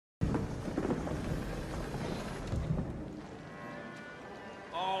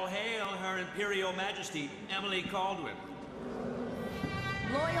All hail Her Imperial Majesty, Emily Kaldwin.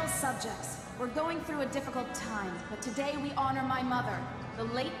 Loyal subjects, we're going through a difficult time, but today we honor my mother, the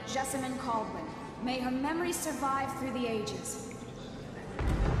late Jessamine Kaldwin. May her memory survive through the ages.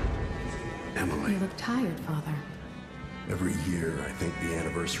 Emily. You look tired, Father. Every year, I think the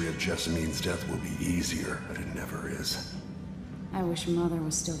anniversary of Jessamine's death will be easier, but it never is. I wish Mother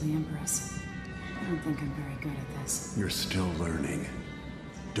was still the Empress. I don't think I'm very good at this. You're still learning.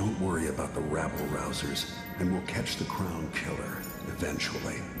 Don't worry about the rabble-rousers, and we'll catch the Crown Killer,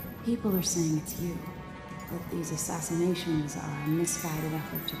 eventually. People are saying it's you, but these assassinations are a misguided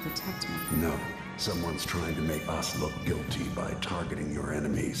effort to protect me. No, someone's trying to make us look guilty by targeting your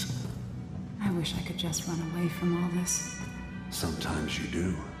enemies. I wish I could just run away from all this. Sometimes you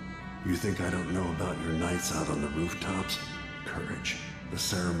do. You think I don't know about your nights out on the rooftops? Courage. The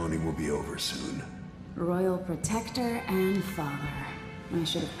ceremony will be over soon. Royal Protector and Father. I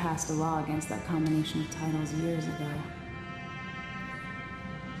should have passed a law against that combination of titles years ago.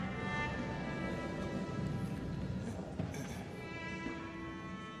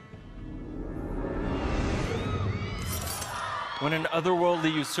 When an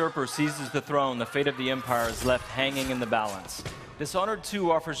otherworldly usurper seizes the throne, the fate of the Empire is left hanging in the balance. Dishonored 2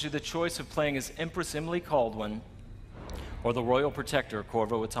 offers you the choice of playing as Empress Emily Kaldwin or the Royal Protector,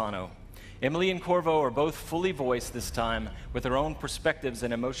 Corvo Attano. Emily and Corvo are both fully voiced this time, with their own perspectives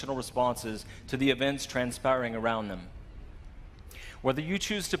and emotional responses to the events transpiring around them. Whoever you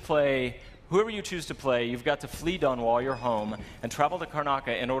choose to play, you've got to flee Dunwall, your home, and travel to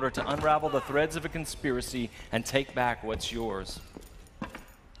Karnaca in order to unravel the threads of a conspiracy and take back what's yours. I've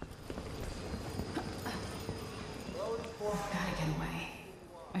gotta get away.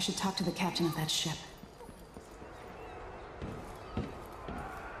 I should talk to the captain of that ship.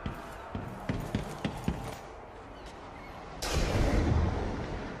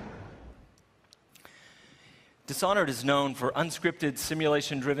 Dishonored is known for unscripted,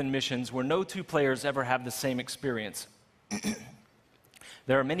 simulation-driven missions where no two players ever have the same experience.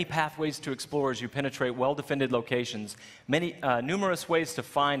 There are many pathways to explore as you penetrate well-defended locations, numerous ways to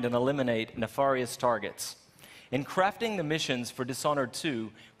find and eliminate nefarious targets. In crafting the missions for Dishonored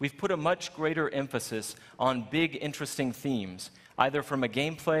 2, we've put a much greater emphasis on big, interesting themes, either from a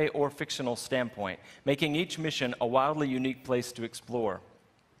gameplay or fictional standpoint, making each mission a wildly unique place to explore.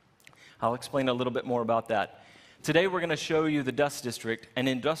 I'll explain a little bit more about that. Today we're going to show you the Dust District, an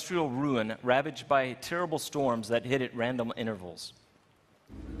industrial ruin ravaged by terrible storms that hit at random intervals.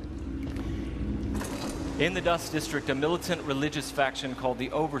 In the Dust District, a militant religious faction called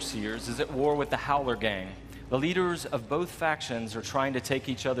the Overseers is at war with the Howler Gang. The leaders of both factions are trying to take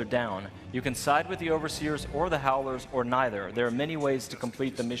each other down. You can side with the Overseers or the Howlers or neither. There are many ways to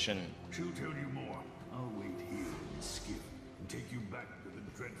complete the mission. She'll tell you more. I'll wait here in the skiff and take you back to the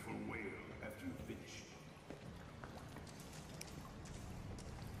dreadful whale after you finish.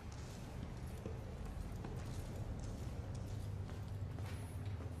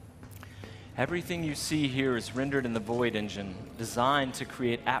 Everything you see here is rendered in the Void engine, designed to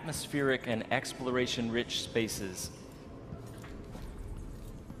create atmospheric and exploration-rich spaces.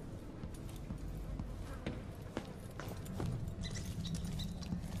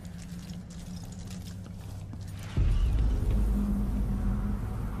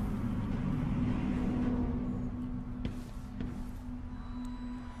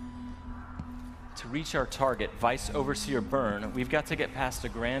 To reach our target, Vice Overseer Byrne, we've got to get past a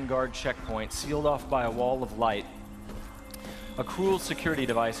Grand Guard checkpoint sealed off by a wall of light. A cruel security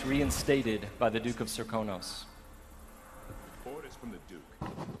device reinstated by the Duke of Serkonos. Orders from the Duke.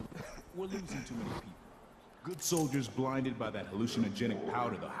 We're losing too many people. Good soldiers blinded by that hallucinogenic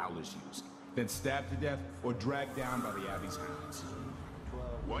powder the Howlers use, then stabbed to death or dragged down by the Abbey's hounds.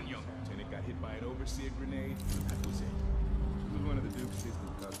 One young lieutenant got hit by an Overseer grenade, and that was it. He was one of the Duke's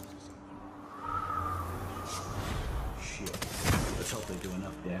distant cousins or something. Shit. Let's hope they do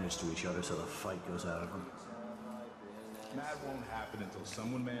enough damage to each other so the fight goes out of them. That won't happen until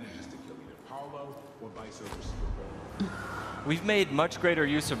someone manages to kill either Paulo or Vice Overseer. We've made much greater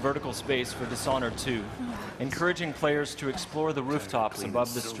use of vertical space for Dishonored 2, encouraging players to explore the rooftops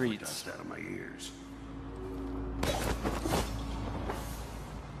above the streets. Dust out of my ears.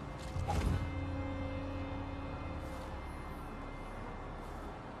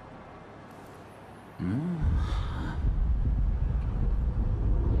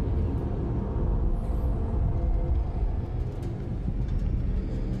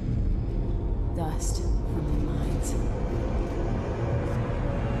 Dust from the mines.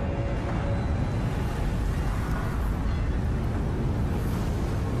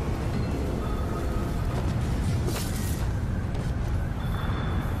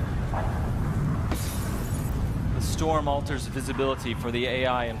 storm alters visibility for the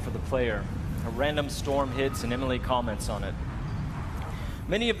AI and for the player. A random storm hits and Emily comments on it.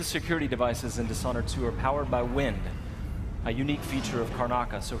 Many of the security devices in Dishonored 2 are powered by wind, a unique feature of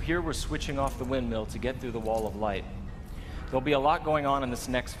Karnaca, so here we're switching off the windmill to get through the wall of light. There'll be a lot going on in this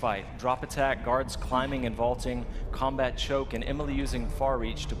next fight. Drop attack, guards climbing and vaulting, combat choke, and Emily using far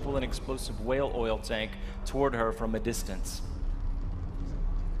reach to pull an explosive whale oil tank toward her from a distance.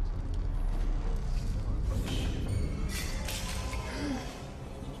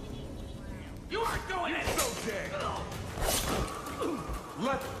 You aren't going anywhere! So dead!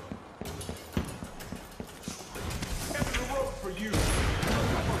 Let Enter the rope for you!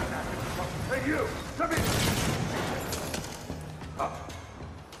 Hey you! Come here!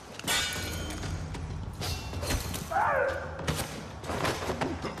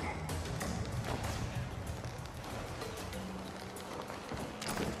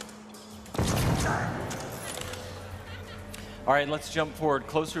 All right, let's jump forward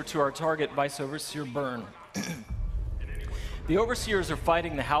closer to our target, Vice Overseer Byrne. The Overseers are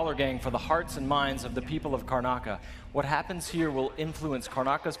fighting the Howler Gang for the hearts and minds of the people of Karnaca. What happens here will influence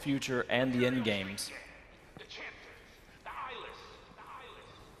Karnaca's future and the endgames. The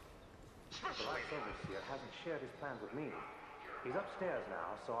Vice Overseer hasn't shared his plans with me. He's upstairs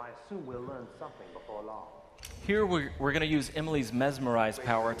now, so I assume we'll learn something before long. Here we're going to use Emily's Mesmerize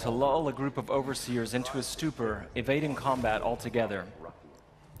power to lull a group of Overseers into a stupor, evading combat altogether.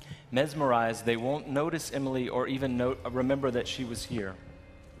 Mesmerized, they won't notice Emily or even remember that she was here.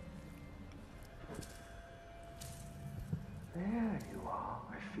 There you are.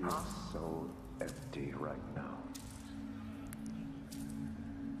 I feel so empty right now.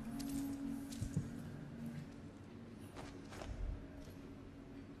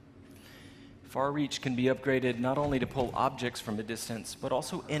 Far Reach can be upgraded not only to pull objects from a distance, but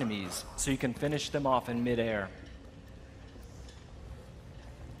also enemies, so you can finish them off in midair.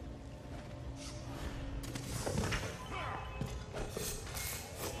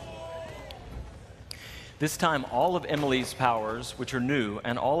 This time, all of Emily's powers, which are new,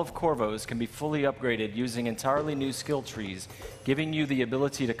 and all of Corvo's can be fully upgraded using entirely new skill trees, giving you the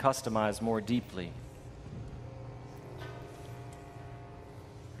ability to customize more deeply.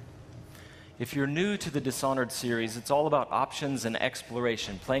 If you're new to the Dishonored series, it's all about options and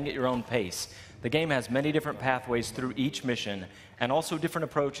exploration, playing at your own pace. The game has many different pathways through each mission, and also different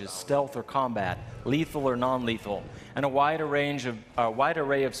approaches, stealth or combat, lethal or non-lethal, and a wide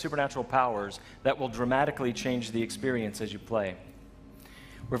array of supernatural powers that will dramatically change the experience as you play.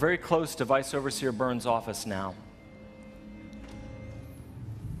 We're very close to Vice Overseer Byrne's office now.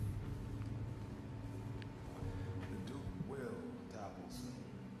 The Duke will topple soon.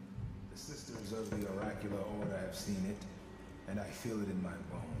 The sisters of the oracular order have seen it, and I feel it in my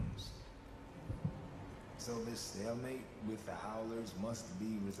bones. So this stalemate with the Howlers must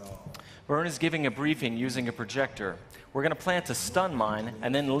be resolved. Byrne is giving a briefing using a projector. We're going to plant a stun mine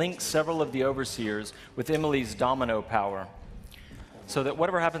and then link several of the Overseers with Emily's domino power, so that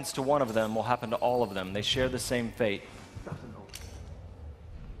whatever happens to one of them will happen to all of them. They share the same fate. Doesn't know.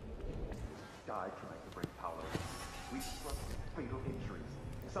 Died trying to bring power. We suffered fatal injuries.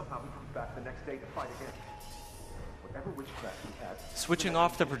 Somehow we come back the next day to fight again. Whatever witchcraft we had. Switching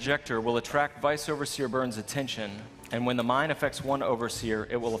off the projector will attract Vice Overseer Byrne's attention, and when the mine affects one Overseer,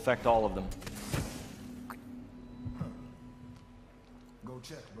 it will affect all of them. Go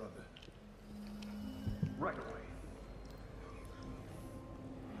check, brother. Right away.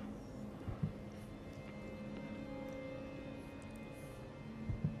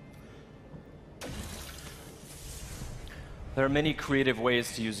 There are many creative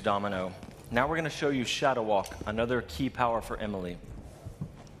ways to use Domino. Now we're going to show you Shadow Walk, another key power for Emily.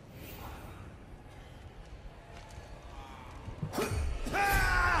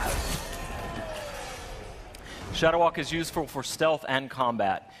 Shadow Walk is useful for stealth and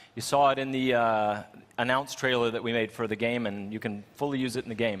combat. You saw it in the announced trailer that we made for the game, and you can fully use it in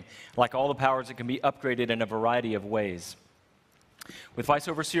the game. Like all the powers, it can be upgraded in a variety of ways. With Vice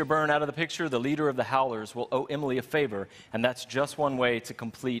Overseer Byrne out of the picture, the leader of the Howlers will owe Emily a favor, and that's just one way to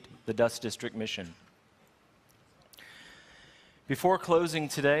complete the Dust District mission. Before closing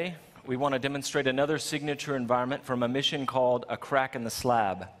today, we want to demonstrate another signature environment from a mission called A Crack in the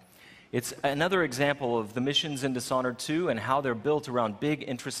Slab. It's another example of the missions in Dishonored 2 and how they're built around big,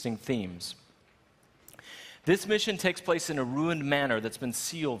 interesting themes. This mission takes place in a ruined manor that's been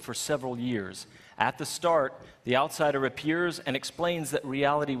sealed for several years. At the start, the outsider appears and explains that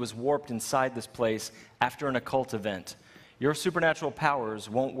reality was warped inside this place after an occult event. Your supernatural powers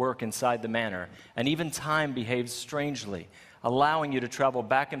won't work inside the manor, and even time behaves strangely, allowing you to travel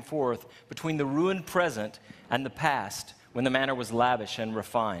back and forth between the ruined present and the past when the manor was lavish and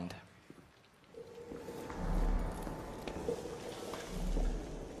refined.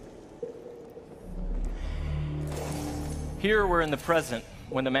 Here we're in the present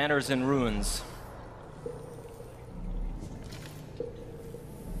when the manor is in ruins.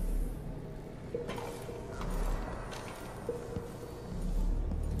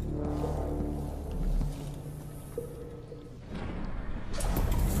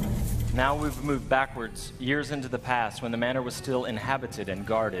 Now we've moved backwards, years into the past, when the manor was still inhabited and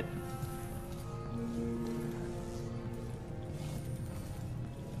guarded.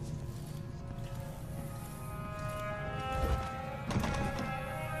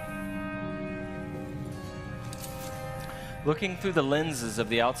 Looking through the lenses of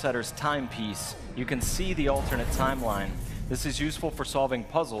the outsider's timepiece, you can see the alternate timeline. This is useful for solving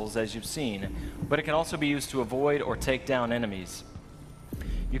puzzles, as you've seen, but it can also be used to avoid or take down enemies.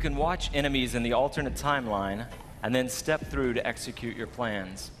 You can watch enemies in the alternate timeline and then step through to execute your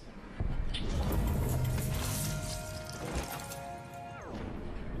plans.